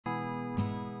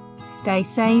Stay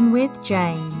Sane with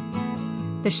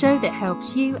Jane, the show that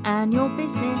helps you and your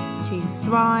business to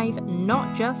thrive,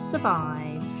 not just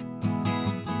survive.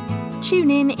 Tune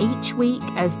in each week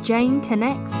as Jane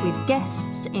connects with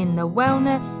guests in the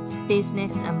wellness,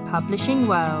 business and publishing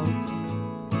worlds,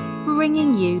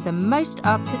 bringing you the most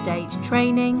up-to-date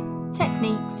training,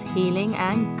 techniques, healing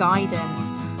and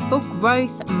guidance for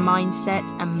growth, mindset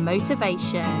and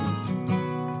motivation.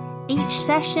 Each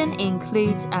session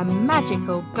includes a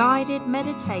magical guided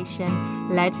meditation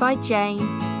led by Jane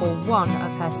or one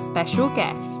of her special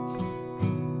guests.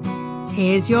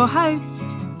 Here's your host,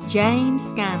 Jane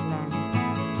Scanlon.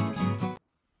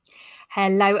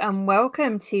 Hello and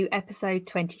welcome to episode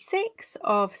 26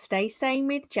 of Stay Sane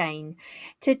with Jane.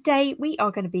 Today we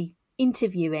are going to be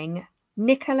interviewing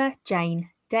Nicola Jane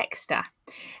Dexter.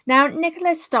 Now,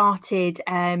 Nicola started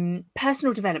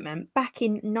personal development back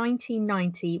in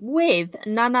 1990 with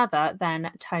none other than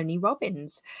Tony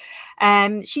Robbins.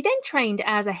 She then trained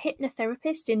as a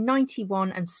hypnotherapist in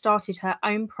 91 and started her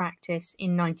own practice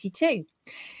in 92.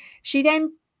 She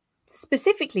then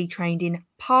specifically trained in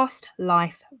past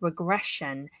life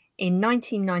regression in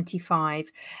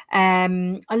 1995,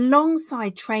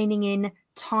 alongside training in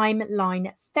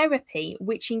timeline therapy,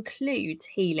 which includes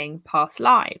healing past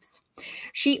lives.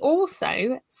 She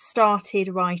also started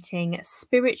writing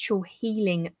spiritual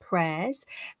healing prayers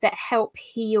that help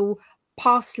heal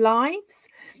past lives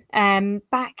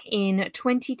back in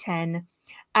 2010.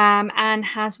 And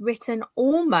has written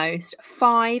almost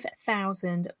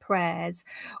 5,000 prayers,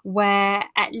 where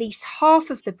at least half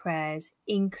of the prayers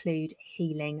include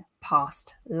healing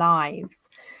past lives.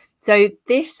 So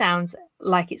this sounds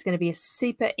like it's going to be a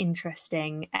super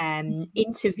interesting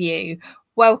interview.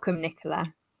 Welcome,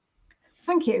 Nicola.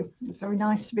 Thank you. It's very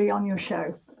nice to be on your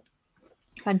show.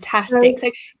 Fantastic.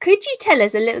 So could you tell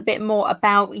us a little bit more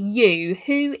about you?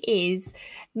 Who is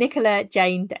Nicola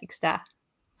Jane Dexter?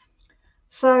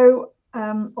 So,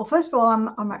 well, first of all,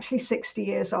 I'm actually 60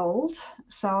 years old.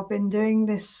 So I've been doing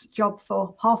this job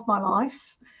for half my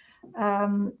life.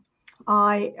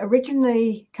 I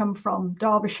originally come from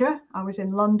Derbyshire. I was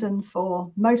in London for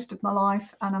most of my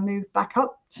life, and I moved back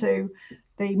up to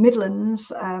the Midlands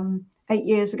 8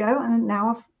 years ago, and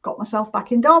now I've got myself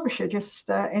back in Derbyshire just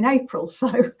in April.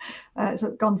 So it's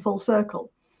gone full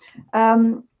circle.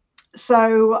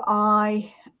 So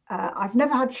I've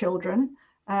never had children.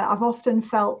 I've often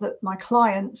felt that my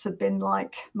clients have been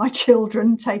like my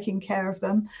children, taking care of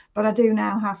them, but I do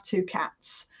now have 2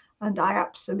 cats and I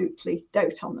absolutely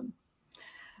dote on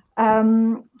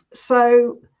them.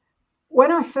 So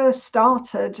when I first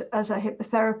started as a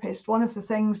hypnotherapist, one of the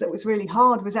things that was really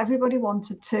hard was everybody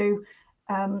wanted to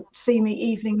see me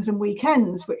evenings and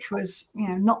weekends, which was, you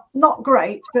know, not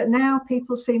great, but now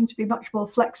people seem to be much more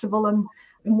flexible and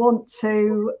want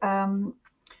to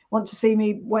see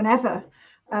me whenever.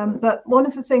 But one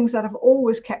of the things that I've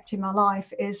always kept in my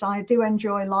life is I do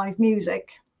enjoy live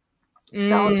music.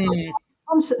 So I put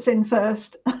concerts in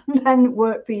first and then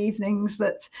work the evenings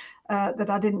that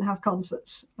I didn't have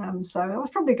concerts. So I was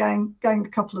probably going a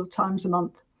couple of times a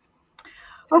month.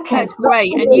 Okay, that's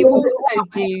great. And you also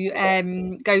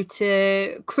do go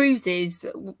to cruises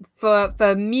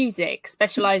for music,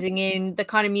 specializing in the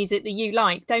kind of music that you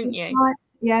like, don't you?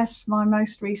 Yes, my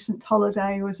most recent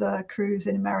holiday was a cruise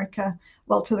in America,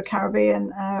 well, to the Caribbean.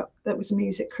 That was a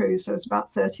music cruise. There was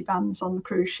about 30 bands on the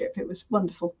cruise ship. It was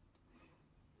wonderful.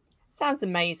 Sounds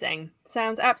amazing.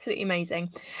 Sounds absolutely amazing.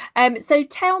 So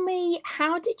tell me,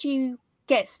 how did you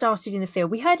get started in the field?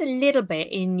 We heard a little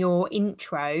bit in your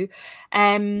intro,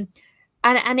 and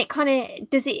it kind of,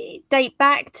 does it date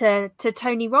back to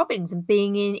Tony Robbins and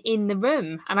being in the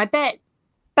room? And I bet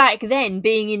back then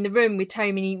being in the room with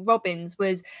Tony Robbins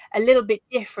was a little bit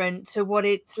different to what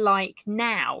it's like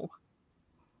now.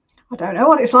 I don't know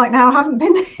what it's like now. I haven't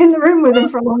been in the room with him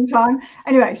for a long time.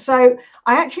 Anyway, so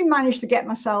I actually managed to get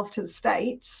myself to the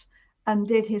States and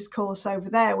did his course over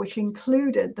there, which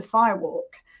included the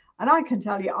firewalk. And I can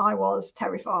tell you, I was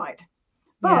terrified.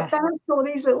 But then I saw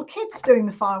these little kids doing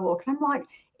the firewalk, and I'm like,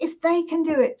 if they can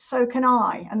do it, so can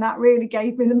I. And that really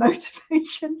gave me the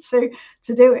motivation to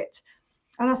do it.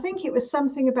 And I think it was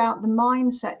something about the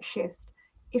mindset shift.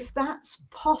 If that's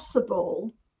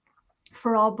possible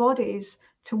for our bodies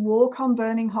to walk on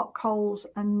burning hot coals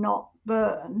and not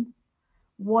burn,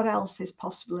 what else is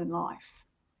possible in life?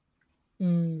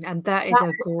 And that is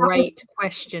a great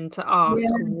question to ask.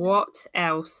 Yeah. What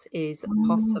else is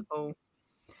possible?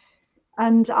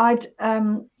 And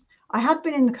I had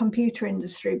been in the computer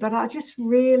industry, but I just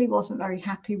really wasn't very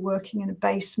happy working in a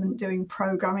basement doing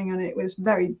programming, and it was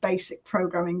very basic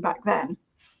programming back then.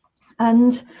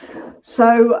 And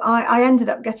so I ended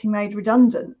up getting made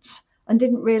redundant and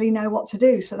didn't really know what to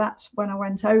do. So that's when I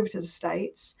went over to the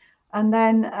States, and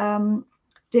then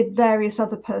did various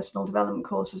other personal development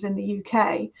courses in the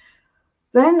UK.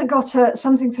 Then I got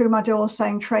something through my door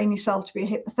saying, train yourself to be a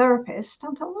hypnotherapist.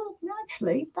 I thought, well,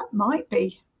 actually, that might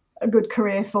be a good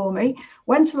career for me.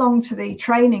 Went along to the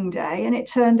training day, and it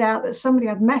turned out that somebody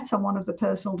I'd met on one of the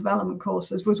personal development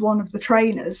courses was one of the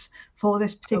trainers for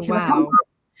this particular company.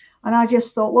 And I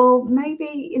just thought, well,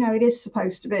 maybe, it is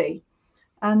supposed to be.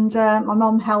 And my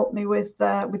mum helped me with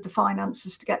the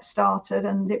finances to get started.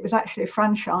 And it was actually a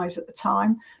franchise at the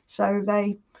time. So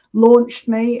they launched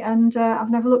me, and I've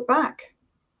never looked back.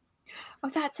 Oh,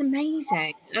 that's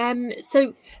amazing.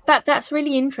 So that's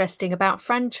really interesting about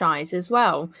franchise as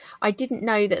well. I didn't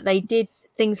know that they did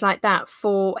things like that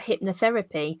for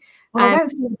hypnotherapy. Well, I don't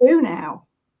think they do now,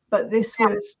 but this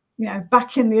was,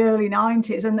 back in the early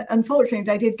 90s. And unfortunately,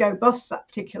 they did go bust, that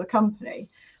particular company.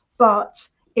 But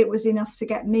it was enough to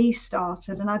get me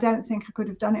started. And I don't think I could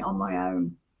have done it on my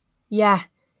own. Yeah.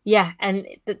 And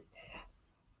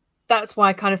that's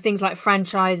why kind of things like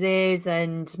franchises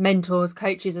and mentors,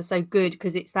 coaches are so good,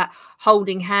 because it's that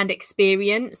holding hand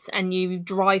experience and you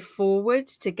drive forward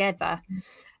together.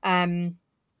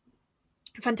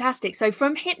 Fantastic. So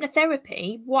from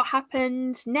hypnotherapy, what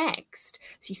happened next?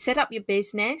 So you set up your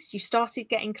business, you started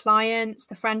getting clients,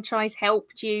 the franchise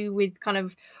helped you with kind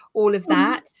of all of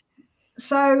that.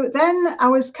 So then I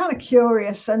was kind of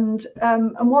curious, and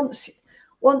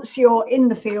once you're in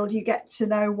the field, you get to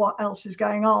know what else is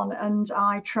going on. And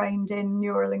I trained in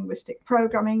neurolinguistic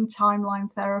programming,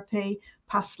 timeline therapy,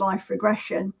 past life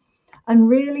regression, and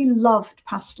really loved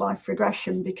past life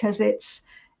regression because it's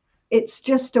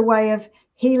just a way of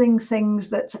healing things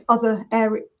that other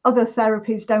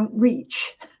therapies don't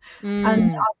reach.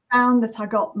 And I found that I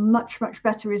got much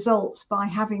better results by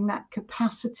having that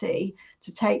capacity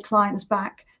to take clients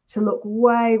back, to look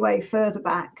way further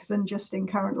back than just in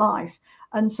current life.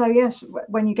 And so, yes,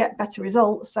 when you get better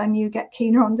results, then you get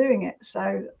keener on doing it.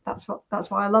 So that's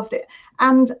why I loved it.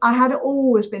 And I had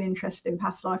always been interested in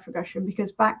past life regression,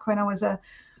 because back when I was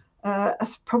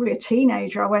probably a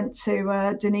teenager, I went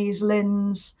to Denise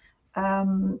Lynn's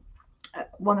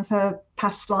one of her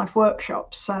past life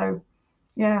workshops. So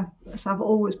yeah, so I've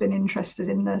always been interested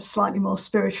in the slightly more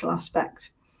spiritual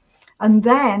aspect. And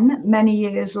then many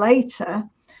years later,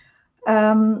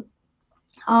 I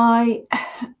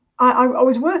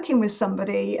was working with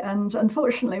somebody, and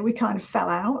unfortunately we kind of fell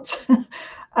out.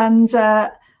 and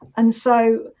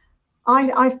so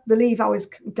I believe I was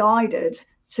guided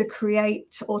to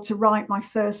create or to write my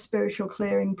first spiritual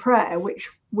clearing prayer, which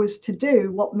was to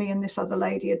do what me and this other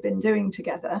lady had been doing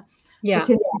together, but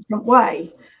in a different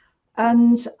way.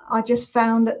 And I just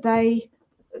found that the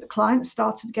clients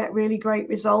started to get really great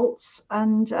results.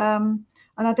 And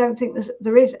I don't think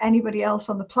there is anybody else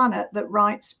on the planet that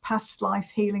writes past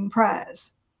life healing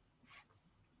prayers.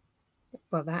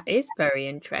 Well, that is very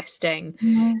interesting.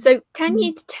 So can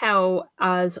you tell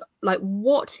us, like,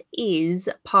 what is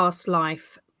past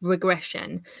life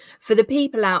regression for the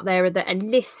people out there that are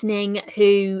listening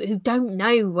who don't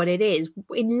know what it is,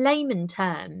 in layman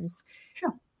terms?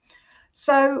 Sure.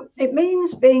 So it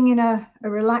means being in a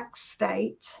relaxed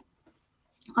state.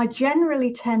 I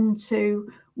generally tend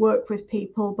to work with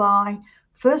people by,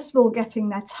 first of all, getting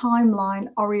their timeline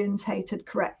orientated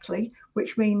correctly,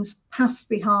 which means past,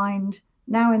 behind,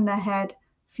 now in their head,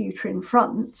 future in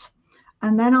front.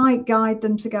 And then I guide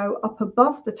them to go up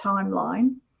above the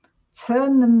timeline,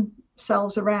 turn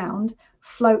themselves around,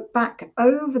 float back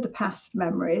over the past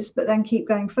memories, but then keep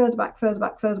going further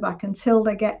back until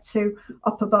they get to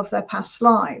up above their past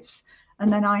lives.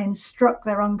 And then I instruct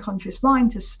their unconscious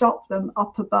mind to stop them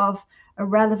up above a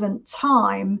relevant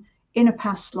time in a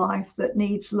past life that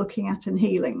needs looking at and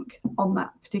healing on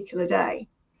that particular day.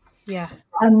 Yeah.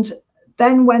 And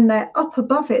then when they're up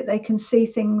above it, they can see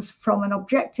things from an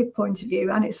objective point of view,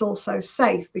 and it's also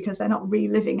safe because they're not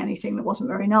reliving anything that wasn't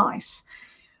very nice.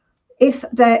 If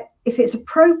it's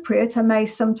appropriate, I may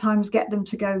sometimes get them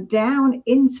to go down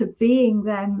into being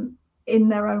them in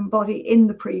their own body in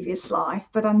the previous life,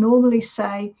 but I normally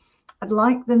say I'd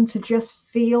like them to just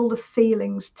feel the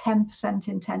feelings 10%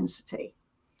 intensity.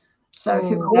 So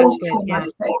if it was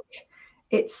traumatic,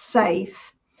 it's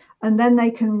safe. And then they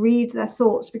can read their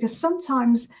thoughts, because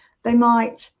sometimes they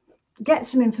might get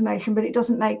some information, but it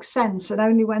doesn't make sense. And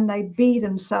only when they be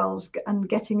themselves and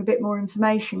getting a bit more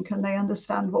information can they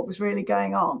understand what was really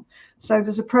going on. So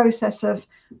there's a process of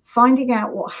finding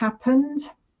out what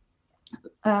happened,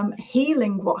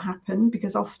 healing what happened,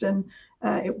 because often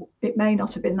it may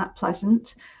not have been that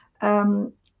pleasant,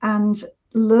 and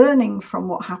learning from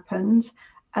what happened.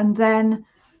 And then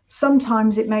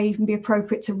sometimes it may even be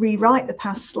appropriate to rewrite the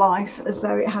past life as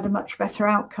though it had a much better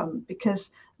outcome,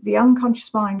 because the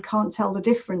unconscious mind can't tell the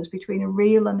difference between a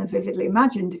real and a vividly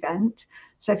imagined event.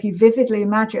 So if you vividly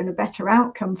imagine a better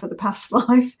outcome for the past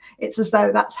life, it's as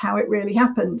though that's how it really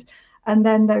happened. And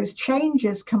then those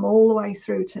changes come all the way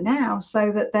through to now,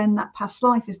 so that then that past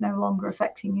life is no longer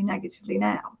affecting you negatively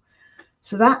now.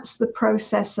 So that's the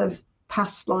process of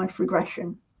past life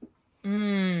regression.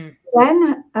 Then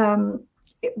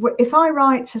if I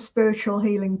write a spiritual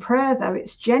healing prayer, though,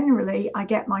 it's generally I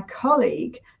get my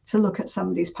colleague to look at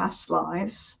somebody's past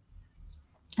lives,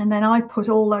 and then I put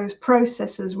all those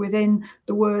processes within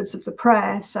the words of the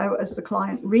prayer. So as the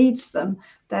client reads them,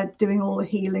 they're doing all the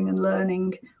healing and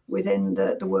learning within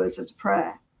the words of the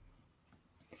prayer.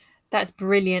 That's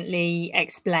brilliantly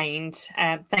explained.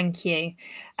 Thank you.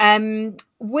 What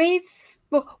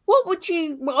would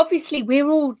you, well, obviously we're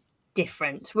all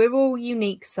different. We're all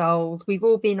unique souls. We've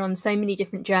all been on so many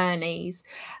different journeys.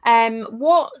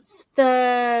 What's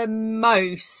the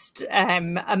most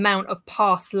amount of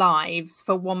past lives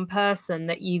for one person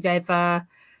that you've ever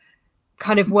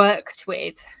kind of worked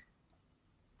with?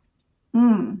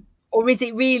 Or is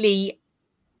it really,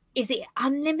 is it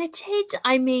unlimited?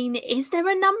 I mean, is there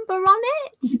a number on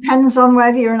it? It depends on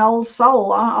whether you're an old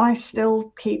soul. I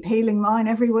still keep healing mine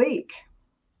every week.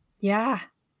 Yeah.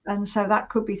 And so that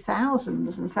could be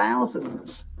thousands and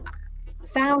thousands.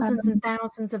 Thousands and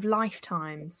thousands of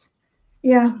lifetimes.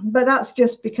 Yeah, but that's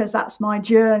just because that's my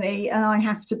journey, and I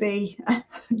have to be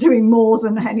doing more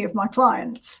than any of my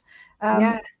clients.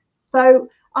 So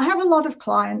I have a lot of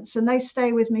clients, and they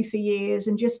stay with me for years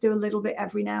and just do a little bit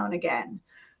every now and again.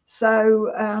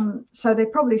 So so they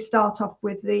probably start off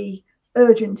with the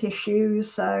urgent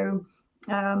issues, so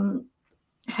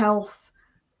health,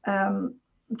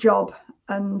 job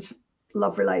and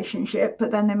love relationship,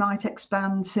 but then they might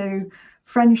expand to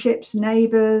friendships,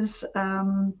 neighbors,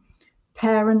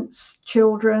 parents,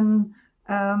 children,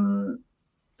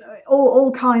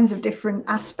 all kinds of different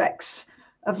aspects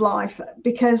of life,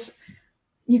 because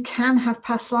you can have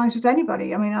past lives with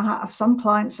anybody. I mean, I have some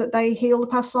clients that they heal the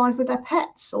past lives with their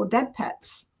pets or dead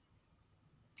pets.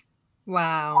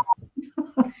 Wow.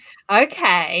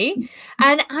 Okay.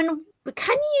 And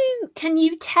can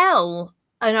you tell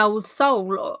an old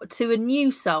soul to a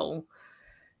new soul,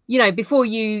 you know, before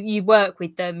you work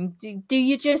with them? Do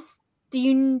you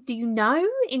know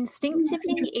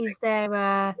instinctively? Is there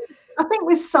a... I think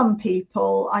with some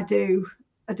people I do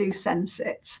sense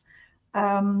it.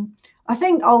 I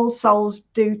think old souls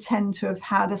do tend to have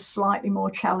had a slightly more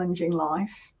challenging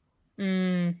life.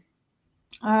 And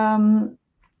I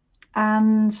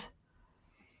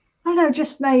don't know,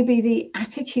 just maybe the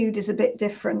attitude is a bit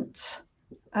different.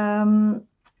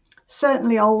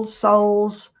 Certainly old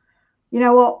souls, you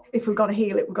know what, if we've got to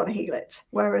heal it, we've got to heal it.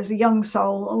 Whereas a young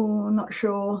soul, oh, I'm not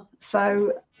sure.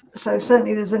 So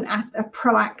certainly there's a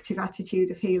proactive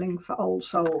attitude of healing for old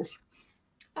souls.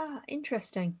 Ah,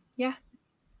 interesting. Yeah.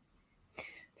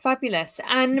 Fabulous.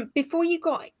 And before you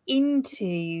got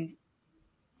into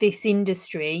this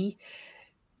industry,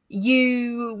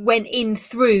 you went in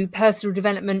through personal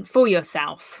development for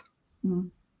yourself.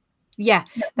 Yeah,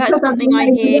 that's something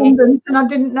I hear. And I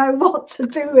didn't know what to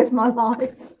do with my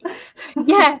life.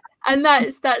 Yeah, and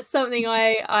that's something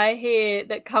I hear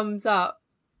that comes up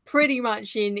pretty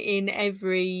much in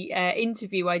every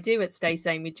interview I do at Stay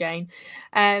Sane with Jane.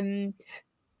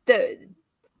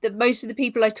 That most of the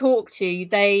people I talk to,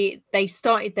 they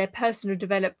started their personal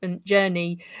development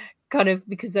journey kind of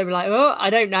because they were like, oh, I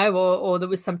don't know, or there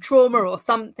was some trauma or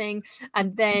something,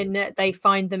 and then they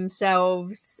find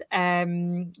themselves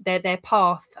their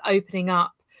path opening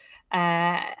up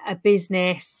a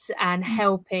business and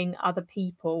helping other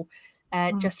people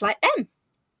just like them.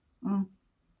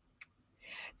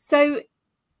 So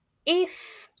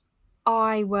if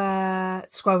I were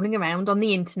scrolling around on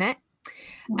the internet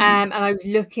and I was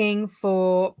looking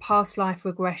for past life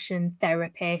regression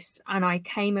therapists, and I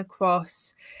came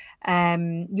across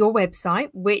your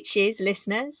website, which is,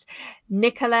 listeners,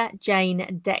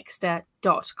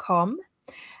 NicolaJaneDexter.com.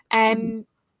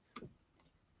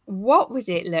 What would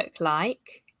it look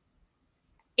like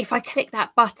if I clicked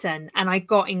that button and I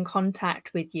got in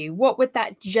contact with you? What would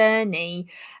that journey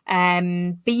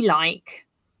be like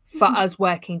for us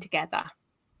working together?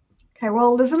 Okay,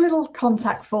 well, there's a little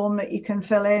contact form that you can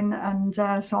fill in, and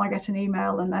so I get an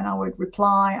email, and then I would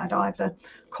reply. I'd either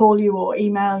call you or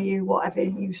email you, whatever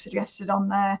you suggested on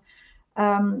there.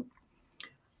 And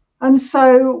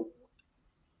so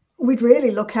we'd really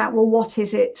look at, well, what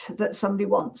is it that somebody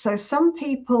wants? So some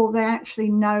people, they actually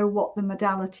know what the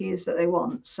modality is that they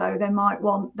want. So they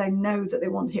know that they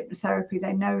want hypnotherapy,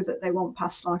 they know that they want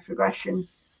past life regression,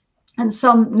 and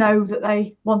some know that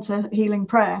they want a healing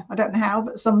prayer. I don't know how,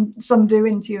 but some do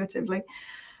intuitively.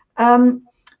 But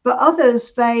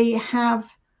others, they have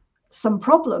some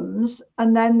problems,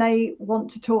 and then they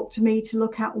want to talk to me to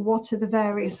look at what are the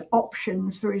various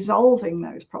options for resolving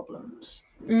those problems.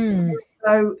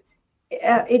 So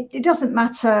it doesn't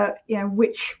matter,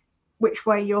 which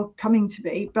way you're coming to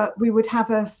me, but we would have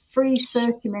a free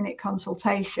 30-minute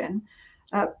consultation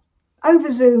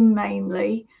over Zoom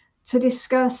mainly, to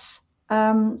discuss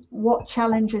what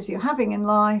challenges you're having in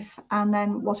life, and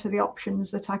then what are the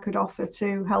options that I could offer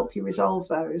to help you resolve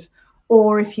those.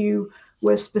 Or if you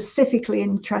were specifically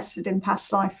interested in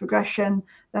past life regression,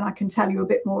 then I can tell you a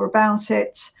bit more about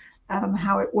it,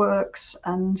 how it works,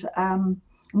 and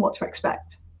what to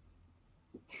expect.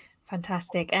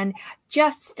 Fantastic. And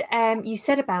just you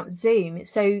said about Zoom,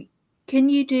 so can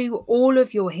you do all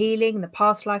of your healing, the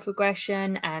past life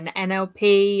regression and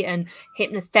NLP and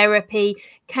hypnotherapy?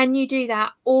 Can you do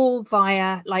that all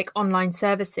via like online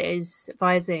services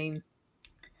via Zoom?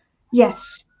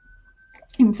 Yes.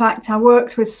 In fact, I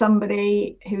worked with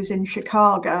somebody who's in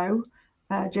Chicago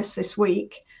just this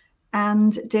week,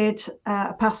 and did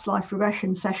a past life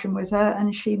regression session with her,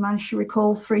 and she managed to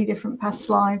recall 3 different past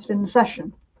lives in the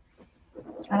session.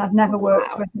 And I'd never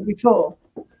worked with her before.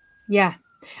 Yeah.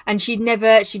 And she'd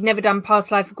never done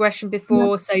past life regression before.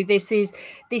 No. So this is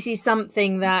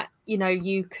something that,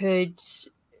 you could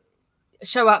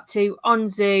show up to on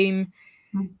Zoom,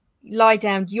 lie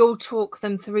down, you'll talk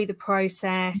them through the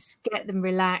process, get them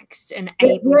relaxed and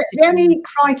able to. The only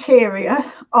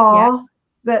criteria are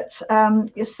that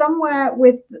you're somewhere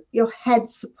with your head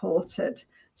supported.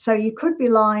 So you could be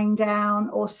lying down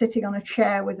or sitting on a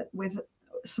chair with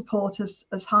support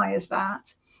as high as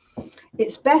that.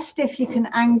 It's best if you can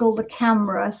angle the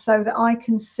camera so that I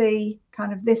can see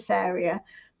kind of this area,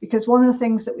 because one of the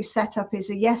things that we set up is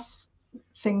a yes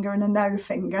finger and a no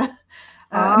finger.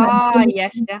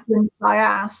 Yes, yeah. When I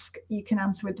ask, you can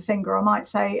answer with the finger. I might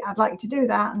say, I'd like you to do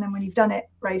that. And then when you've done it,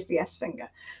 raise the yes finger.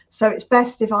 So it's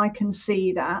best if I can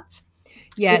see that.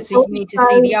 Yeah, so you need to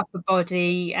see the upper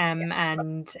body,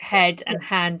 and head and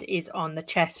hand is on the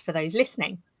chest for those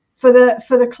listening. For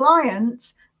the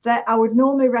client, that I would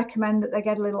normally recommend that they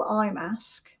get a little eye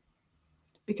mask,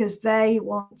 because they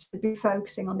want to be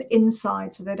focusing on the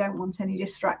inside, so they don't want any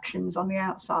distractions on the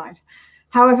outside.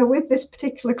 However, with this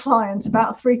particular client,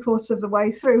 about 3/4 of the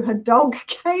way through, her dog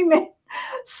came in,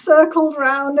 circled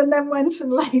round, and then went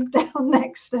and laid down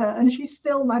next to her, and she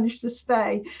still managed to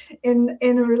stay in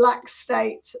a relaxed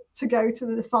state to go to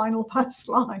the final past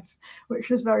life,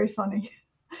 which was very funny.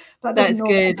 That's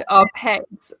good. Our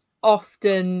pets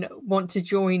often want to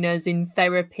join us in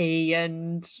therapy,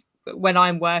 and when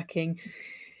I'm working,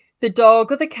 the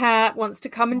dog or the cat wants to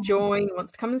come and join,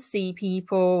 wants to come and see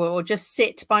people, or just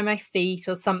sit by my feet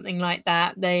or something like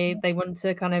that. They want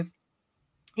to kind of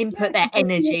input their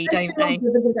energy, don't they?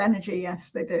 With energy,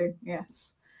 yes, they do.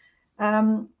 Yes.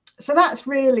 So that's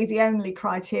really the only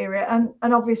criteria, and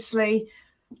obviously,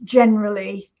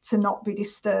 generally, to not be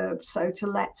disturbed. So to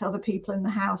let other people in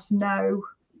the house know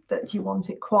that you want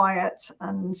it quiet,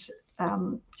 and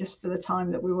just for the time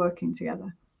that we're working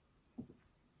together.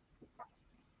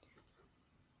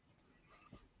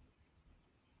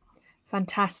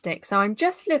 Fantastic. So I'm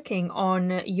just looking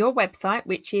on your website,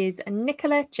 which is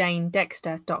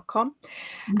nicoladexter.com.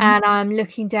 And I'm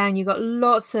looking down, you've got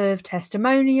lots of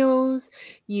testimonials,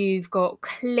 you've got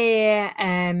clear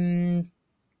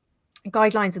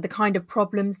guidelines of the kind of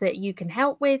problems that you can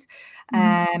help with.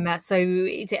 So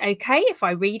is it okay if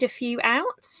I read a few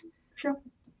out? Sure.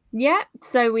 Yeah,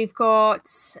 so we've got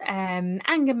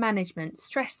anger management,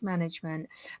 stress management,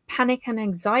 panic and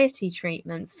anxiety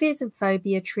treatment, fears and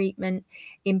phobia treatment,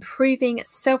 improving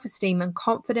self-esteem and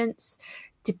confidence,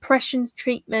 depression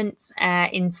treatment,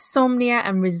 insomnia,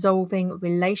 and resolving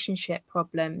relationship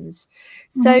problems.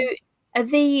 So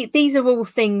these are all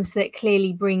things that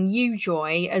clearly bring you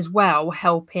joy as well,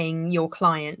 helping your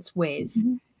clients with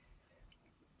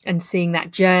and seeing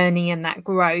that journey and that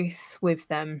growth with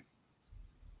them.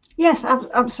 Yes,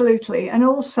 absolutely. And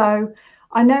also,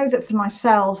 I know that for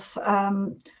myself,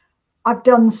 I've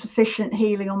done sufficient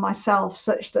healing on myself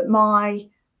such that my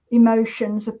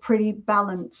emotions are pretty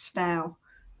balanced now.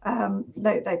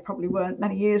 They probably weren't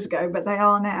many years ago, but they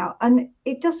are now. And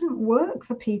it doesn't work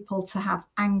for people to have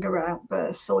anger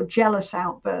outbursts or jealous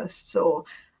outbursts or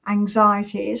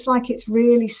anxiety. It's like it's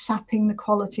really sapping the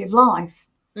quality of life.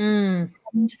 And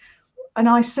and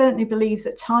I certainly believe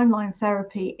that timeline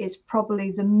therapy is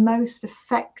probably the most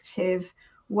effective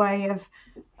way of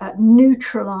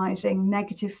neutralizing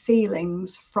negative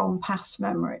feelings from past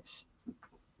memories,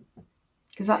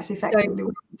 because that's effectively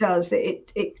what it does.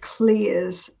 It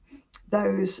clears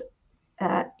those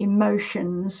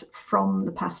emotions from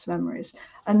the past memories.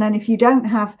 And then if you don't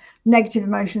have negative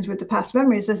emotions with the past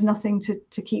memories, there's nothing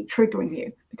to keep triggering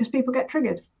you, because people get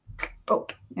triggered. Oh,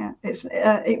 yeah, it's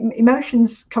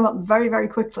emotions come up very, very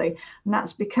quickly, and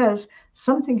that's because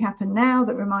something happened now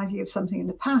that reminds you of something in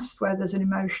the past where there's an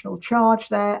emotional charge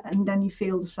there, and then you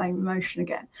feel the same emotion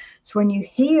again. So when you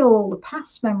heal all the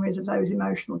past memories of those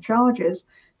emotional charges,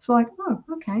 it's like, oh,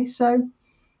 okay, so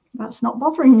that's not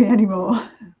bothering me anymore.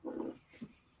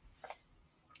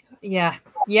 Yeah,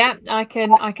 I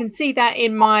can see that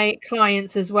in my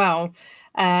clients as well.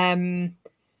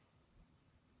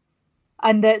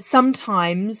 And that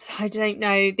sometimes, I don't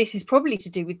know, this is probably to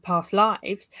do with past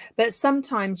lives, but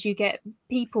sometimes you get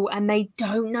people and they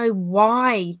don't know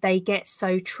why they get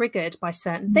so triggered by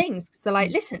certain things. Because they're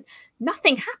like, listen,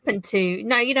 nothing happened to,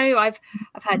 no, you know, I've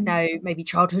had no maybe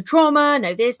childhood trauma,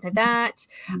 no this, no that.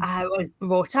 I was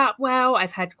brought up well.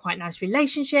 I've had quite nice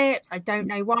relationships. I don't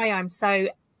know why I'm so,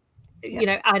 you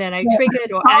know, I don't know,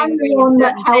 triggered or angry in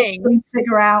certain things. Them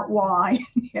figure out why.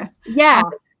 Yeah.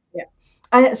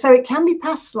 So it can be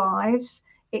past lives,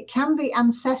 it can be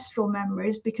ancestral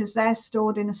memories, because they're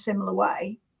stored in a similar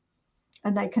way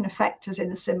and they can affect us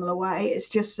in a similar way. It's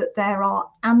just that there are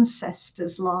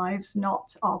ancestors' lives,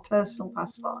 not our personal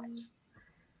past lives.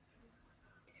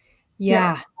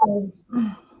 Yeah.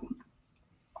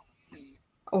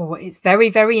 Oh, it's very,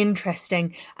 very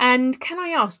interesting. And can I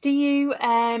ask, do you,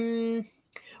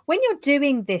 when you're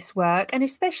doing this work, and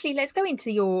especially let's go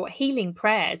into your healing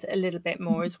prayers a little bit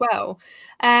more as well,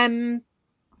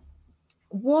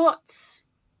 what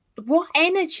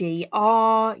energy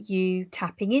are you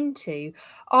tapping into?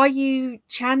 Are you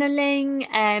channeling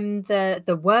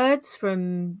the words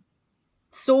from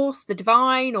source, the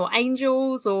divine, or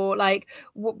angels, or like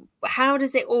how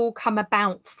does it all come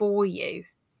about for you?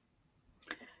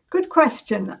 Good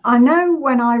question. I know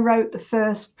when I wrote the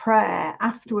first prayer,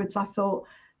 afterwards I thought,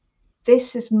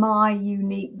 this is my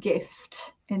unique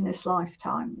gift in this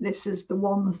lifetime. This is the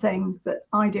one thing that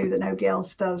I do that nobody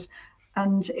else does,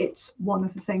 and it's one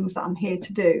of the things that I'm here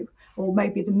to do, or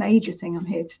maybe the major thing I'm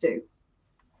here to do.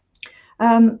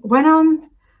 When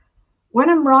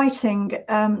I'm writing,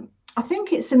 I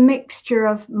think it's a mixture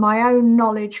of my own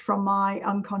knowledge from my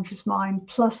unconscious mind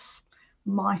plus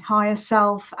my higher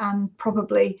self, and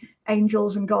probably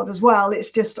angels and God as well.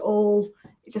 It's just all.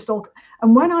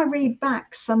 And when I read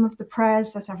back some of the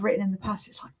prayers that I've written in the past,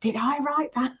 it's like, did I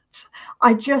write that?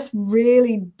 I just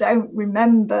really don't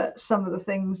remember some of the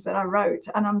things that I wrote,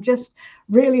 and I'm just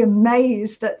really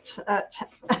amazed at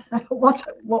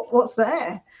what's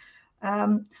there.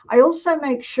 I also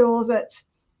make sure that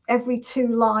every 2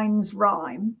 lines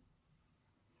rhyme,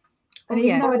 and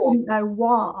even though I didn't know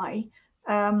why,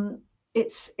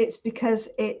 it's because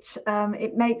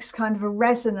it makes kind of a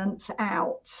resonance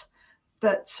out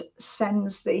that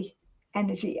sends the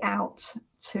energy out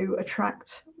to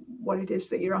attract what it is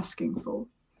that you're asking for.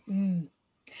 And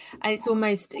it's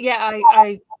almost,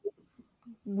 I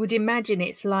would imagine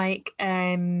it's like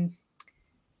a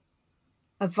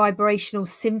vibrational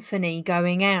symphony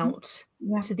going out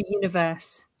to the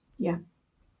universe.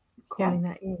 Calling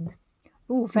that in.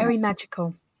 Oh, very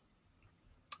magical.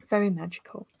 Very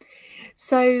magical.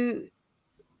 So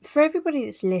for everybody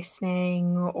that's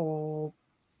listening or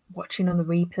watching on the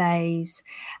replays,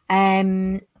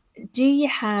 do you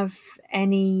have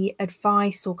any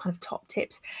advice or kind of top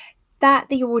tips that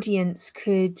the audience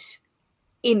could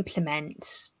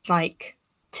implement, like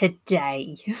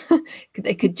today?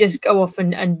 They could just go off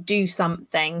and do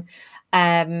something,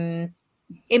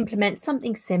 implement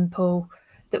something simple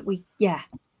that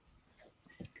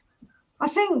I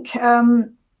think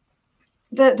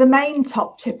the main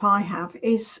top tip I have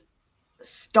is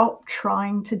stop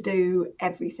trying to do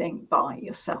everything by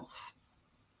yourself.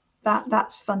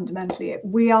 That's fundamentally it.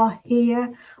 We are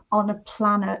here on a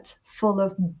planet full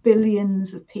of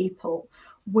billions of people.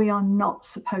 We are not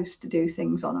supposed to do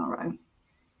things on our own.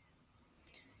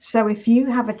 So if you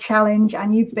have a challenge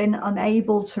and you've been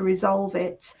unable to resolve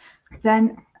it,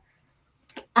 then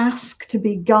ask to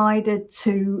be guided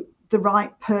to the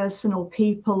right person or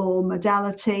people or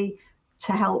modality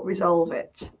to help resolve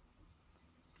it.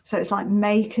 So it's like,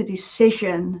 make a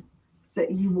decision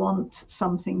that you want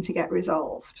something to get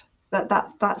resolved.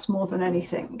 That's more than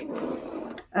anything.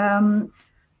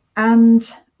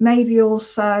 And maybe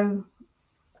also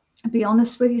be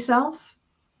honest with yourself,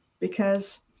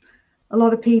 because a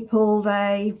lot of people,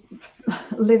 they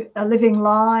are living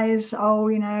lies. Oh,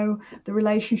 you know, the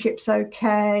relationship's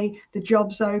okay, the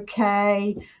job's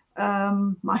okay,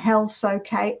 my health's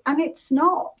okay, and it's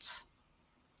not.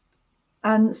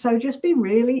 And so just be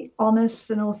really honest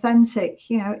and authentic.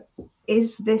 You know,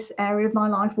 is this area of my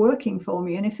life working for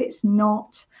me? And if it's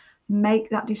not, make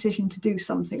that decision to do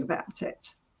something about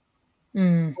it.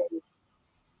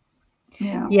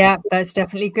 Yeah, that's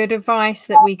definitely good advice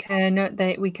that we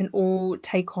can all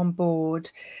take on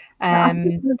board.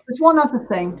 There's one other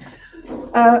thing.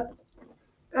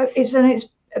 It's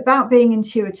about being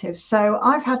intuitive. So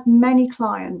I've had many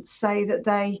clients say that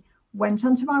they went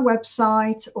onto my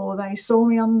website or they saw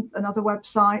me on another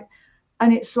website,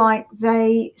 and it's like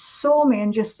they saw me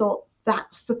and just thought,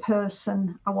 that's the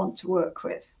person I want to work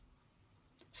with.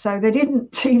 So they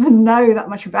didn't even know that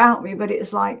much about me, but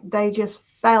it's like they just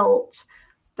felt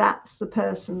that's the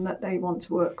person that they want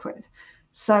to work with.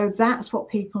 So that's what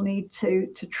people need to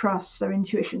trust, their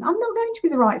intuition. I'm not going to be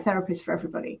the right therapist for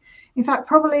everybody. In fact,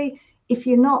 probably if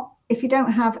you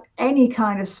don't have any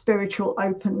kind of spiritual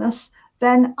openness,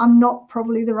 then I'm not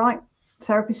probably the right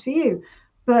therapist for you.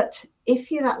 But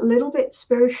if you're that little bit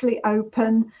spiritually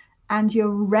open and you're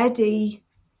ready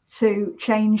to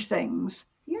change things,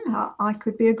 yeah, I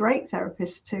could be a great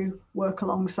therapist to work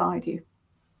alongside you.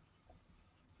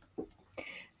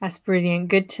 That's brilliant.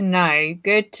 Good to know.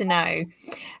 Good to know.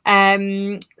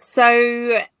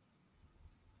 So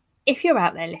if you're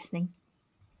out there listening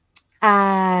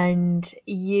and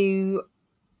you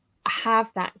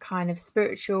have that kind of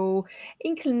spiritual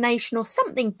inclination or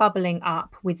something bubbling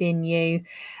up within you,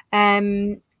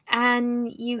 and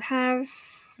you have,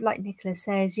 like Nicola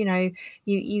says, you know,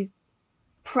 you've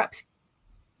perhaps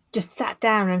just sat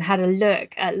down and had a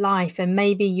look at life, and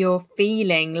maybe you're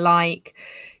feeling like,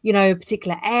 you know, a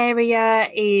particular area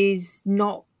is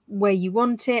not where you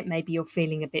want it. Maybe you're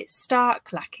feeling a bit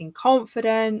stuck, lacking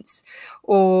confidence,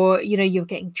 or, you know, you're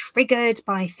getting triggered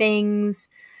by things.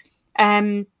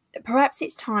 Perhaps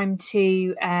it's time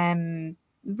to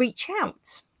reach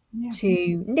out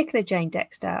to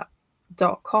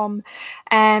NicolaJaneDexter.com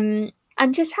and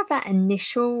just have that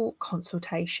initial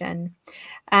consultation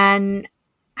and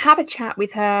have a chat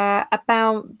with her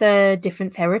about the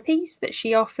different therapies that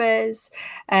she offers.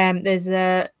 There's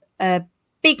a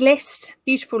big list,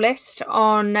 beautiful list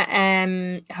on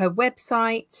her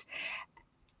website,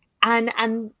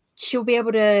 and she'll be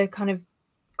able to kind of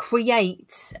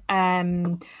create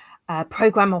a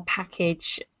program or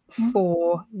package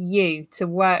for you to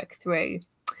work through.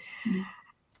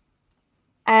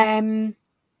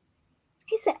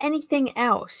 Is there anything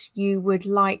else you would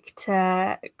like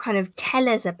to kind of tell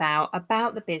us about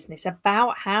the business,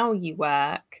 about how you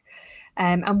work,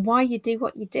 and why you do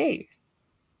what you do?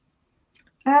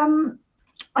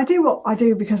 I do what I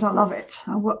do because I love it.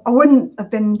 I wouldn't have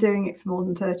been doing it for more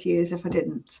than 30 years if I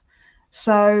didn't.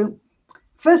 So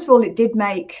first of all, it did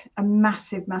make a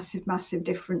massive, massive, massive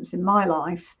difference in my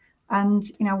life. And,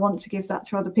 you know, I want to give that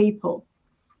to other people.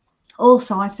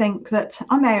 Also, I think that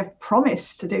I may have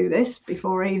promised to do this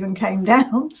before I even came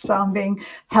down. So I'm being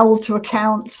held to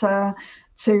account to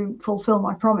fulfill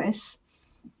my promise.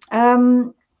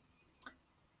 But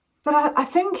I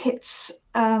think it's,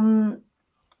 I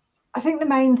think the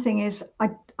main thing is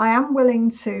I am willing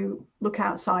to look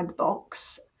outside the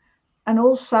box. And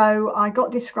also, I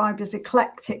got described as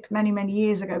eclectic many, many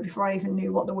years ago before I even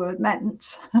knew what the word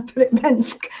meant. But it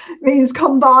means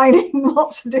combining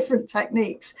lots of different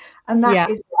techniques. And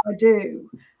that is what I do.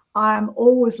 I'm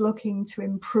always looking to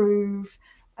improve,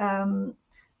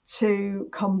 to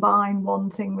combine one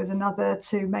thing with another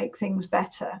to make things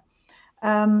better.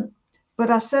 But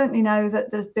I certainly know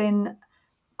that there's been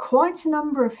quite a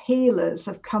number of healers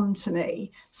have come to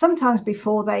me, sometimes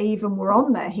before they even were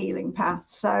on their healing path.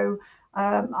 So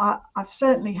I've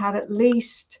certainly had at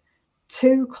least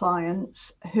 2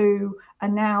 clients who are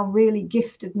now really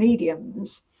gifted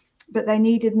mediums, but they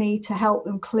needed me to help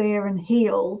them clear and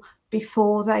heal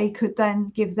before they could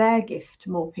then give their gift to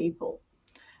more people.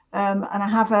 And I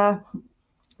have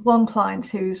one client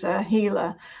who's a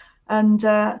healer, and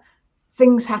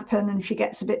things happen and she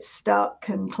gets a bit stuck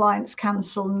and clients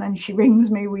cancel, and then she rings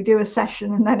me, we do a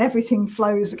session, and then everything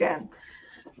flows again.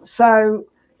 So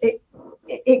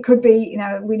it could be, you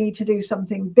know, we need to do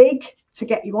something big to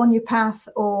get you on your path,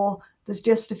 or there's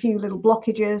just a few little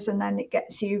blockages and then it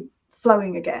gets you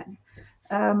flowing again.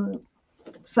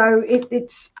 So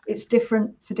it's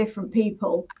different for different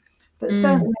people, but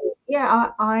certainly,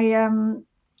 yeah,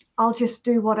 I'll just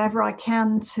do whatever I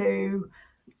can to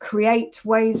create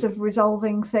ways of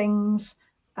resolving things,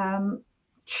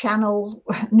 channel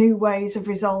new ways of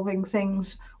resolving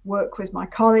things, work with my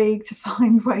colleague to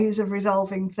find ways of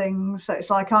resolving things. So it's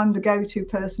like I'm the go-to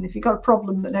person. If you've got a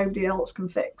problem that nobody else can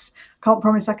fix, can't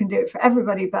promise I can do it for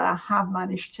everybody, but I have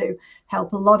managed to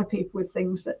help a lot of people with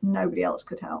things that nobody else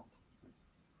could help.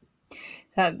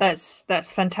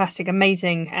 That's fantastic,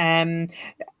 amazing, and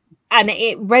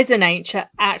it resonates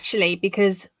actually,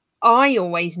 because I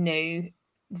always knew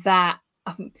that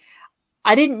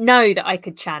I didn't know that I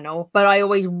could channel, but I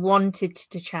always wanted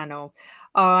to channel.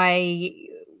 I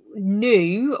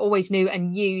always knew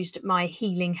and used my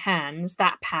healing hands,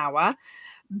 that power.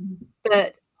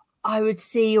 But I would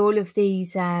see all of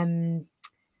these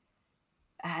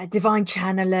divine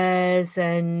channelers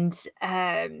and,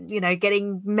 you know,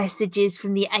 getting messages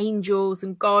from the angels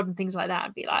and God and things like that.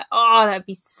 I'd be like, oh, that'd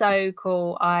be so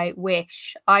cool. I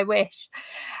wish.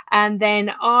 And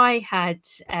then I had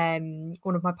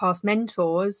one of my past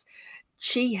mentors.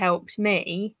 She helped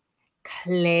me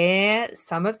clear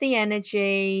some of the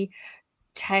energy,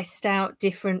 test out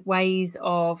different ways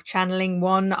of channeling.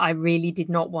 One I really did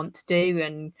not want to do,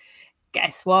 and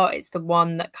guess what? It's the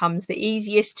one that comes the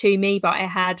easiest to me, but I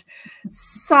had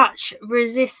such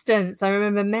resistance. I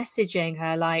remember messaging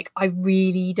her like, I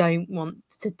really don't want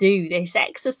to do this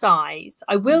exercise.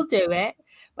 I will do it,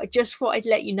 but I just thought I'd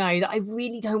let you know that I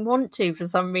really don't want to for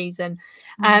some reason.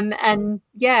 And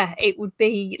yeah, it would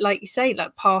be like you say,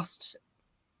 like past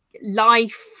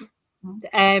life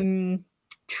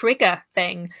trigger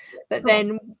thing. But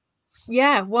then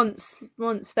yeah, once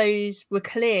those were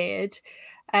cleared,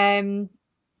 then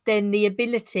the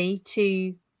ability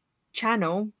to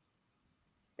channel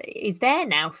is there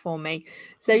now for me.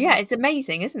 So yeah, it's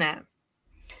amazing, isn't it?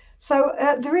 So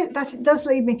that does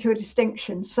lead me to a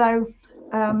distinction. So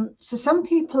some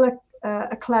people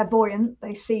are clairvoyant,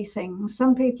 they see things.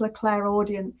 Some people are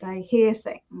clairaudient, they hear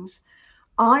things.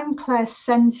 I'm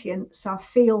clairsentient, so I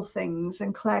feel things,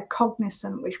 and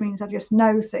claircognizant, which means I just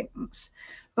know things.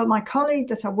 But my colleague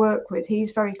that I work with,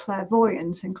 he's very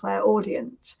clairvoyant and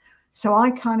clairaudient. So I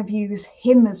kind of use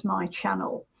him as my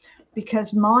channel,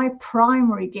 because my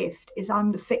primary gift is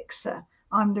I'm the fixer,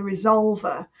 I'm the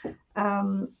resolver.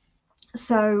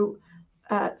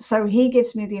 So he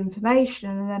gives me the information,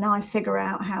 and then I figure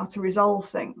out how to resolve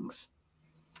things.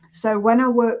 So when I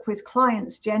work with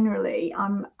clients, generally,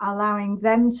 I'm allowing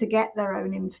them to get their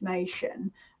own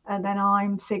information, and then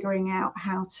I'm figuring out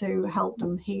how to help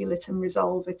them heal it and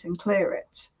resolve it and clear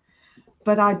it.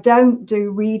 But I don't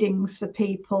do readings for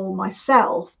people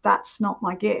myself. That's not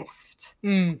my gift.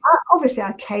 Obviously,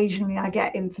 occasionally I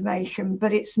get information,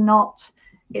 but it's not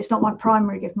my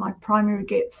primary gift. My primary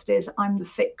gift is I'm the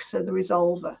fixer, the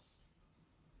resolver.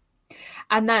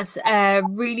 And that's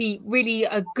really, really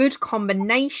a good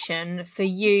combination for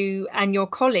you and your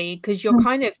colleague, because you're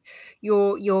kind of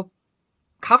you're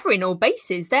covering all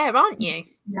bases there, aren't you?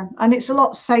 Yeah, and it's a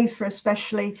lot safer,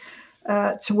 especially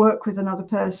to work with another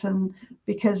person,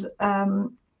 because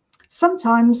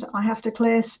sometimes I have to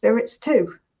clear spirits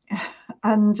too.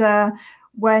 And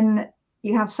when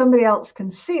you have somebody else can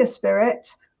see a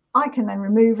spirit, I can then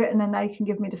remove it, and then they can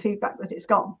give me the feedback that it's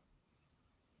gone.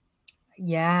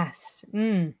 Yes.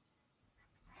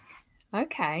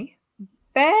 Okay.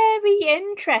 Very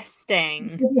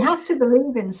interesting. You have to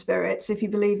believe in spirits if you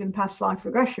believe in past life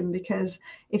regression, because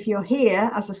if you're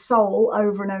here as a soul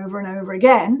over and over and over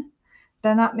again,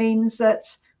 then that means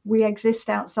that we exist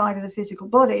outside of the physical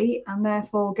body, and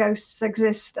therefore ghosts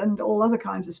exist and all other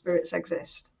kinds of spirits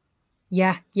exist.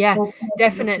 Yeah,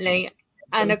 definitely.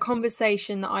 And a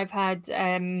conversation that I've had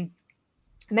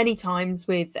many times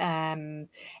with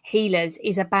healers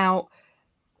is about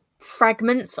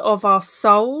fragments of our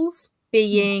souls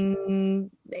being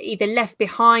either left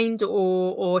behind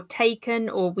or taken,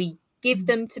 or we give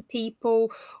them to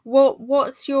people.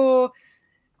 What's your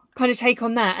kind of take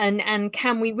on that, and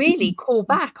can we really call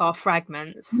back our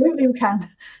fragments? Absolutely, we can.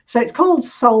 So it's called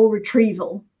soul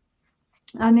retrieval,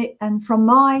 and from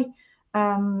my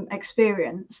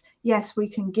experience, yes, we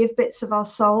can give bits of our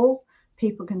soul.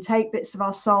 People can take bits of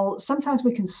our soul. Sometimes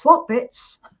we can swap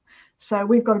bits. So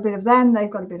we've got a bit of them,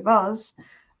 they've got a bit of us.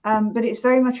 But it's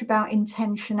very much about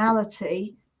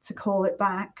intentionality to call it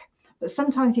back. But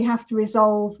sometimes you have to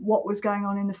resolve what was going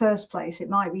on in the first place. It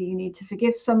might be you need to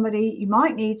forgive somebody. You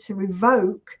might need to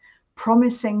revoke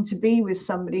promising to be with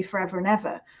somebody forever and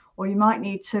ever. Or you might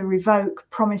need to revoke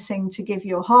promising to give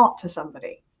your heart to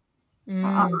somebody.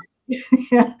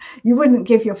 Yeah, you wouldn't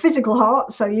give your physical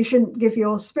heart, so you shouldn't give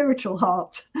your spiritual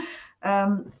heart.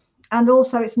 And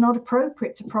also, it's not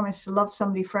appropriate to promise to love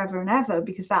somebody forever and ever,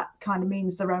 because that kind of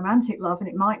means the romantic love. And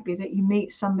it might be that you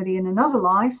meet somebody in another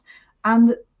life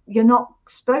and you're not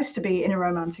supposed to be in a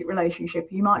romantic relationship.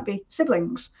 You might be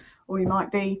siblings, or you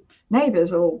might be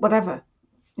neighbors, or whatever.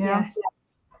 Yes.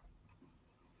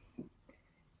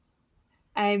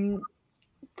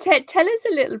 Tell us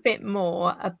a little bit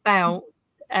more about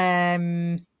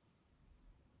that,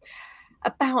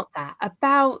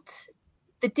 about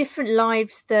the different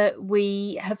lives that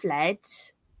we have led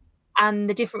and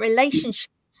the different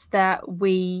relationships that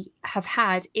we have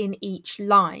had in each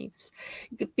lives.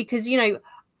 Because, you know,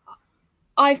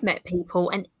 I've met people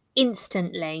and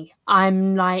instantly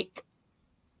I'm like,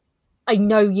 I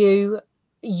know you,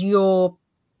 you're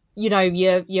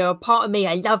a part of me,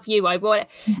 I love you, I want it.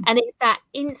 And it's that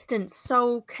instant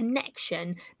soul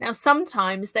connection. Now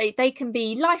sometimes they can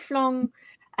be lifelong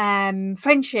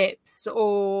friendships,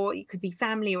 or it could be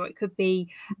family, or it could be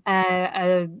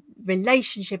a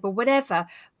relationship or whatever,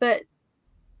 but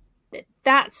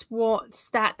that's what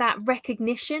that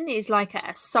recognition is like at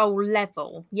a soul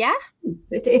level. Yeah,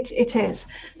 it is.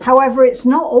 However, it's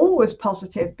not always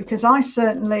positive, because I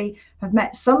certainly have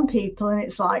met some people and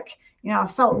it's like, you know, I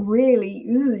felt really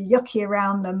yucky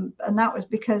around them, and that was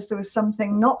because there was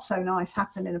something not so nice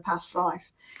happened in a past life.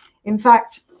 In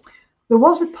fact, there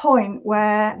was a point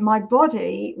where my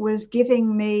body was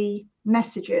giving me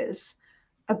messages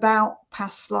about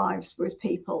past lives with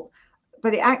people,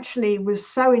 but it actually was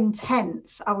so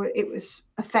intense, it was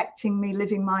affecting me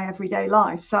living my everyday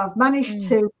life. So I've managed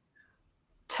to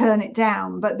turn it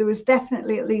down, but there was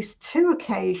definitely at least 2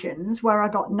 occasions where I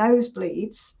got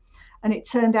nosebleeds, and it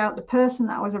turned out the person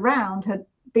that I was around had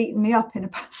beaten me up in a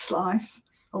past life,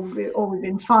 or we've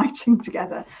been fighting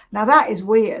together. Now that is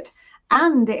weird.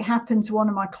 And it happened to one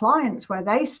of my clients where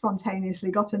they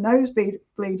spontaneously got a nosebleed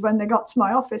when they got to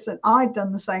my office, and I'd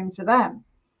done the same to them.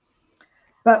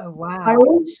 But oh, wow. I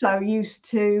also used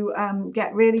to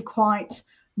get really quite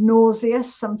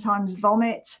nauseous, sometimes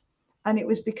vomit, and it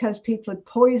was because people had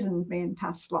poisoned me in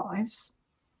past lives.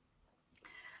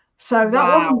 So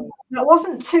that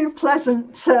wasn't too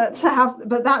pleasant to have,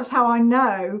 but that's how I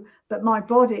know that my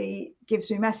body gives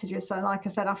me messages. So like I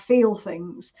said, I feel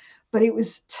things, but it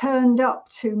was turned up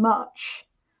too much.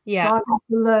 Yeah. So I had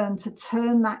to learn to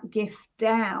turn that gift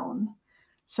down.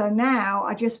 So now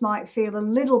I just might feel a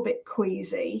little bit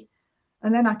queasy,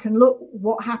 and then I can look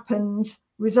what happened,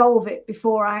 resolve it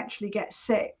before I actually get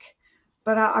sick.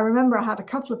 But I remember I had a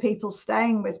couple of people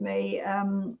staying with me a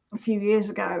few years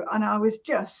ago, and I was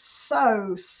just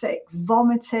so sick,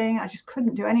 vomiting. I just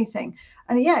couldn't do anything.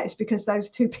 And yeah, it's because those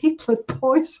 2 people had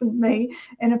poisoned me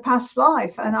in a past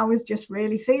life, and I was just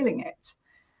really feeling it.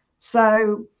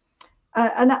 So,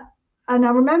 and I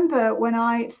remember when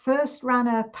I first ran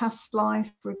a past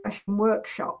life regression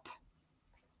workshop,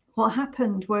 what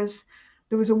happened was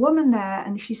there was a woman there,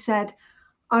 and she said,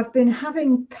 I've been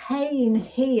having pain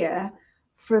here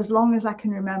for as long as I can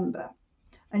remember.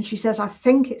 And she says, I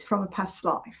think it's from a past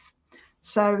life.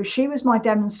 So she was my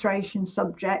demonstration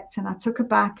subject, and I took her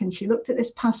back, and she looked at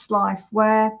this past life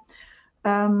where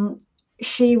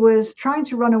she was trying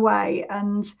to run away,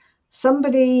 and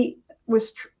somebody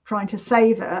was trying to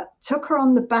save her, took her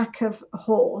on the back of a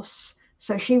horse.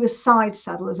 So she was side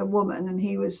saddle as a woman, and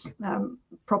he was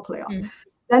properly on.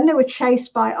 Then they were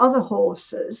chased by other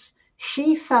horses.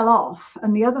 She fell off,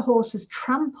 and the other horses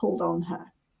trampled on her.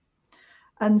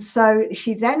 And so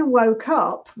she then woke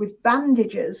up with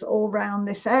bandages all around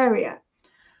this area.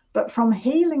 But from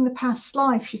healing the past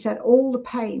life, she said all the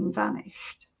pain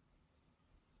vanished.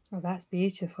 Oh, that's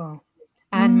beautiful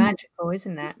and magical,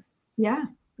 isn't it? Yeah.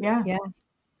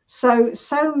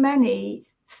 So many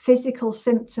physical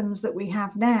symptoms that we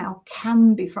have now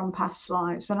can be from past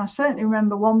lives. And I certainly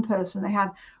remember one person, they had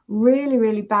really,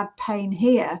 really bad pain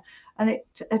here, and it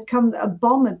had come, a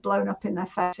bomb had blown up in their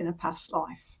face in a past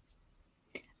life.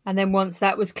 And then once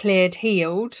that was cleared,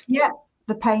 healed, yeah,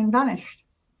 the pain vanished.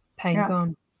 Pain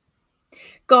gone.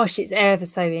 Gosh, it's ever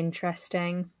so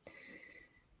interesting.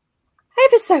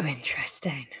 Ever so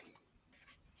interesting.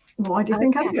 Why do you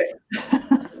think I do it?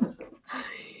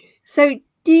 So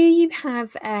do you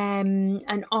have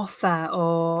an offer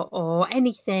or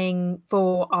anything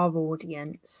for our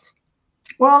audience?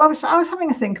 Well, I was having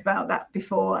a think about that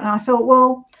before, and I thought,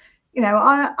 well, you know,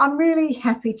 I'm really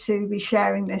happy to be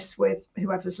sharing this with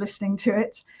whoever's listening to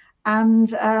it. And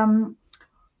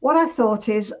what I thought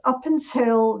is, up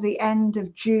until the end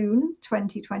of June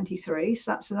 2023,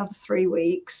 so that's another 3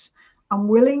 weeks, I'm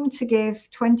willing to give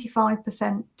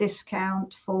 25%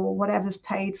 discount for whatever's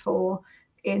paid for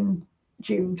in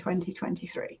June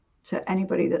 2023 to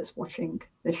anybody that's watching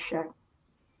this show.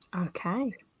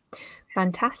 Okay.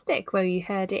 Fantastic. Well, you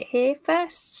heard it here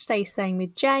first. Stay Sane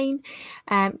with Jane.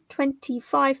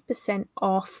 25%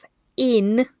 off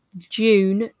in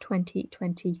June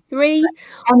 2023.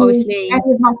 Any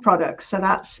of my products. So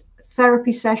that's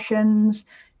therapy sessions,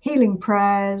 healing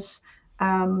prayers,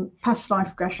 past life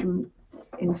regression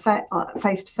in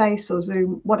face-to-face or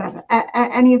Zoom, whatever.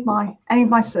 Any of my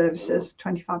services,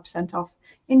 25% off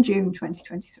in June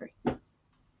 2023.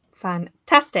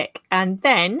 Fantastic. And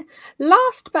then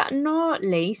last but not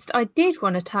least, I did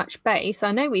want to touch base.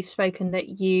 I know we've spoken about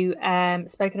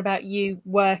you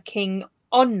working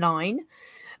online,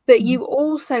 but you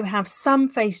also have some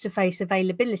face-to-face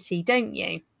availability, don't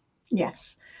you?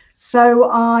 Yes. So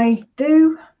I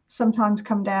do sometimes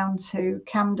come down to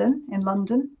Camden in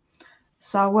London.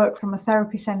 So I work from a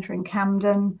therapy centre in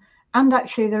Camden, and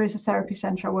actually there is a therapy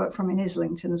centre I work from in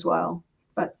Islington as well,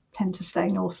 but tend to stay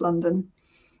North London.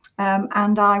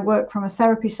 And I work from a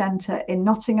therapy centre in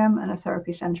Nottingham and a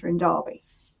therapy centre in Derby.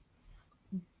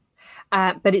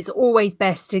 But it's always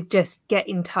best to just get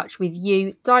in touch with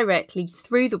you directly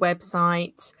through the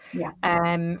website,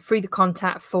 through the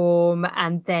contact form,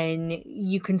 and then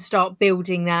you can start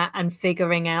building that and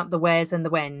figuring out the wheres and the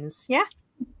whens. Yeah?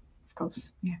 Of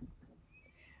course, yeah.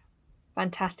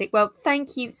 Fantastic. Well,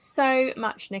 thank you so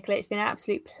much, Nicola. It's been an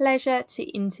absolute pleasure to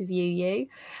interview you.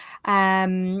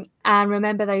 And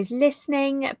remember, those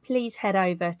listening, please head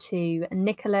over to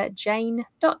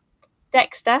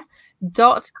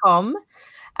nicolajane.dexter.com,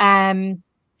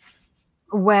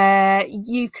 where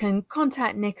you can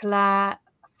contact Nicola.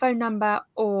 Phone number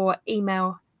or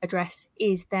email address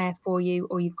is there for you,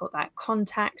 or you've got that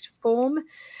contact form.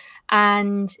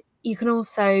 And you can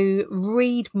also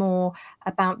read more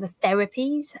about the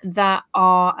therapies that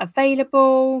are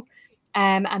available.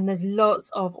 And there's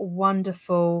lots of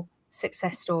wonderful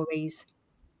success stories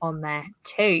on there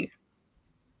too.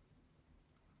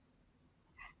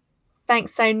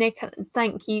 Thank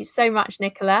you so much,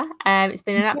 Nicola. It's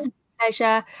been an absolute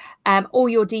pleasure. All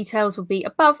your details will be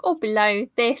above or below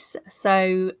this,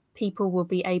 so people will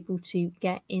be able to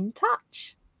get in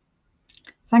touch.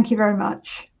 Thank you very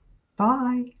much.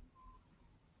 Bye.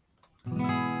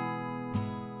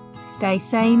 Stay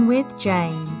Sane with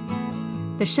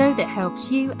Jane, the show that helps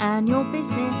you and your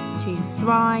business to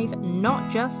thrive,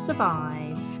 not just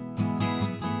survive.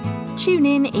 Tune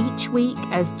in each week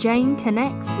as Jane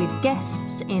connects with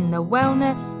guests in the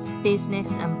wellness, business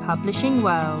and publishing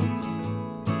worlds,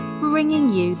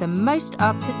 bringing you the most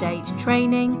up-to-date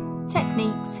training,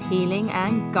 techniques, healing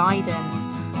and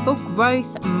guidance for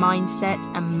growth, mindset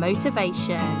and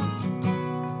motivation.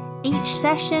 Each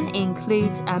session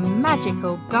includes a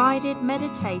magical guided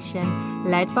meditation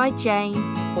led by Jane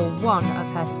or one of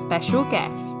her special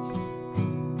guests.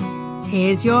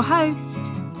 Here's your host,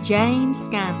 Jane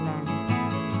Scanlon.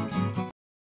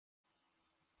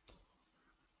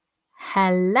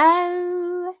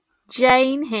 Hello,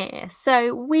 Jane here.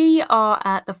 So we are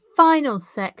at the final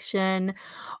section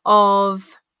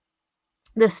of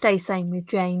the Stay Sane with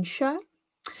Jane show.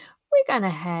 We're going to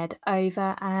head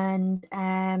over and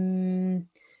do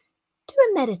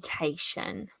a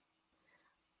meditation.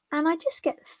 And I just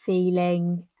get the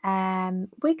feeling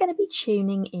we're going to be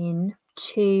tuning in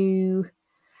to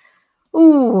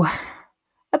a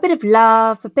bit of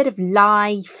love, a bit of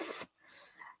life,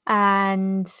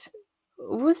 and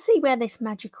we'll see where this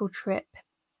magical trip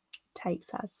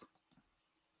takes us.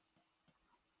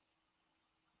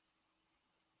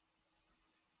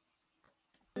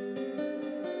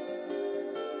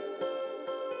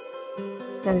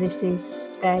 So this is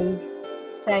Stay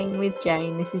Sane with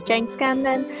Jane. This is Jane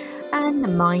Scanlon and the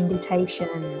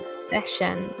Minditation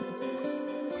Sessions.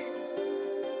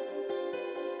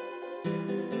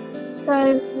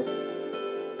 So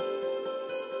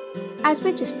as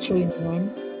we're just tuning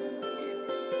in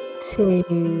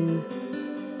to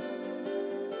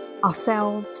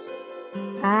ourselves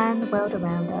and the world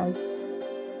around us,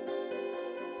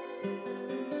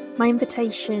 my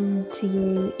invitation to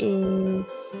you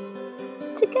is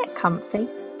to get comfy.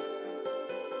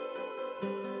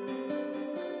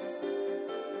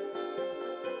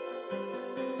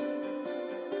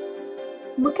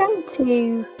 We're going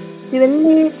to do a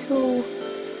little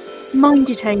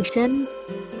Minditation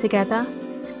together,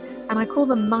 and I call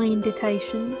them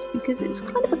Minditations because it's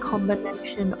kind of a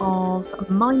combination of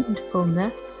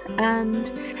mindfulness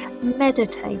and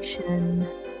meditation.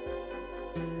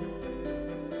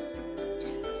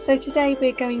 So today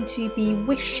we're going to be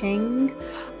wishing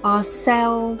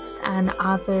ourselves and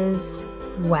others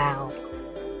well.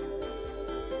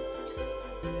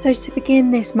 So to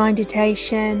begin this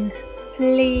meditation,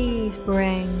 please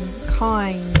bring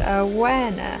kind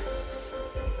awareness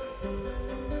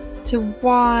to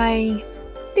why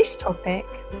this topic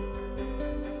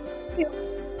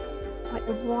feels like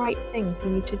the right thing for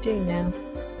you to do now.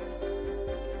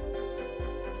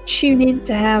 Tune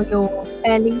into how your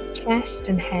belly, chest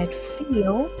and head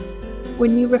feel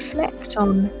when you reflect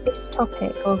on this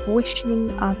topic of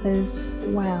wishing others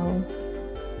well.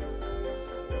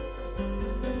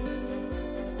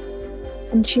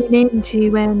 And tune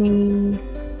into any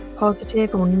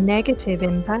positive or negative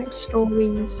impact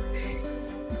stories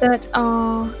that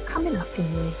are coming up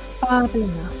in you, bubbling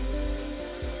up.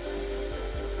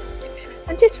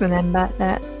 And just remember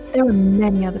that there are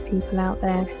many other people out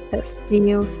there that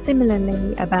feel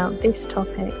similarly about this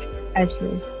topic as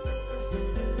you.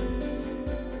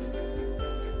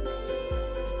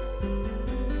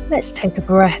 Let's take a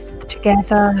breath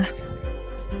together.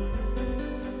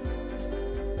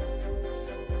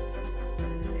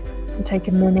 And take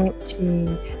a minute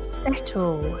to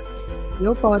settle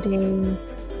your body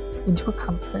into a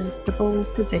comfortable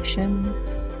position.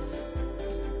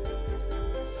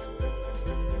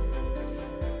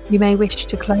 You may wish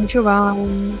to close your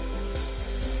eyes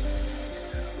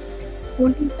or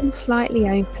leave them slightly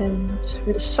opened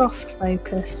with a soft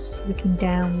focus looking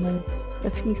downwards a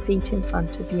few feet in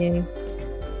front of you.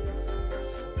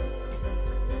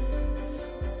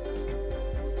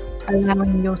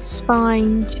 Allowing your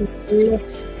spine to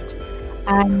lift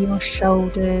and your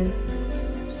shoulders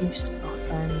to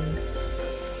soften.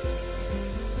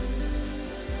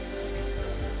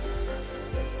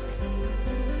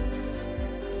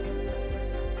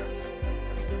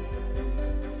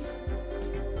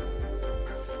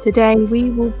 Today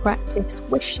we will practice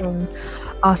wishing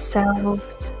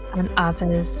ourselves and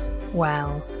others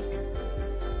well.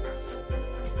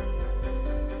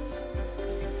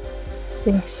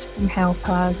 This can help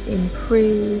us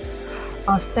improve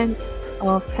our sense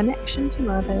of connection to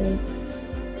others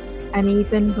and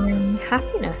even bring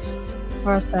happiness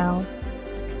for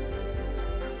ourselves.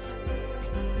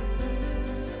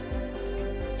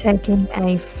 Taking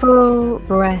a full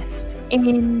breath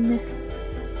in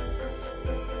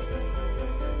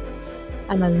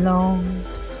and a long,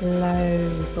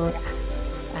 slow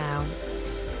breath out.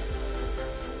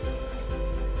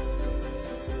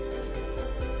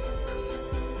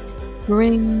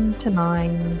 Bring to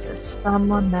mind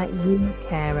someone that you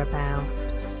care about.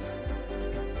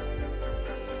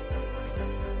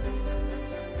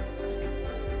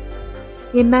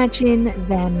 Imagine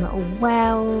them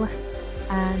well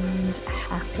and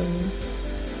happy.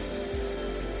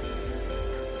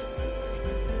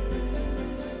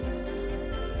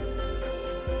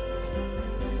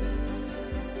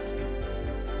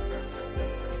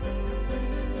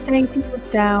 Say to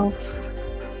yourself,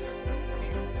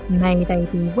 may they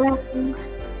be well,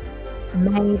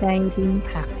 may they be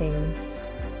happy.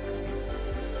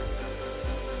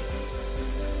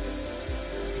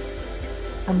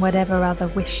 And whatever other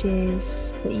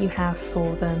wishes that you have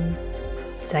for them,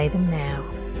 say them now.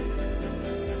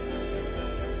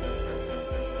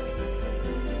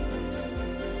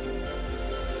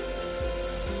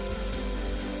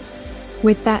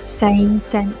 With that same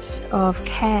sense of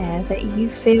care that you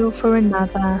feel for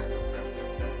another,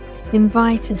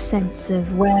 invite a sense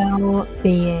of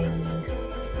well-being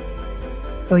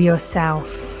for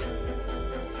yourself.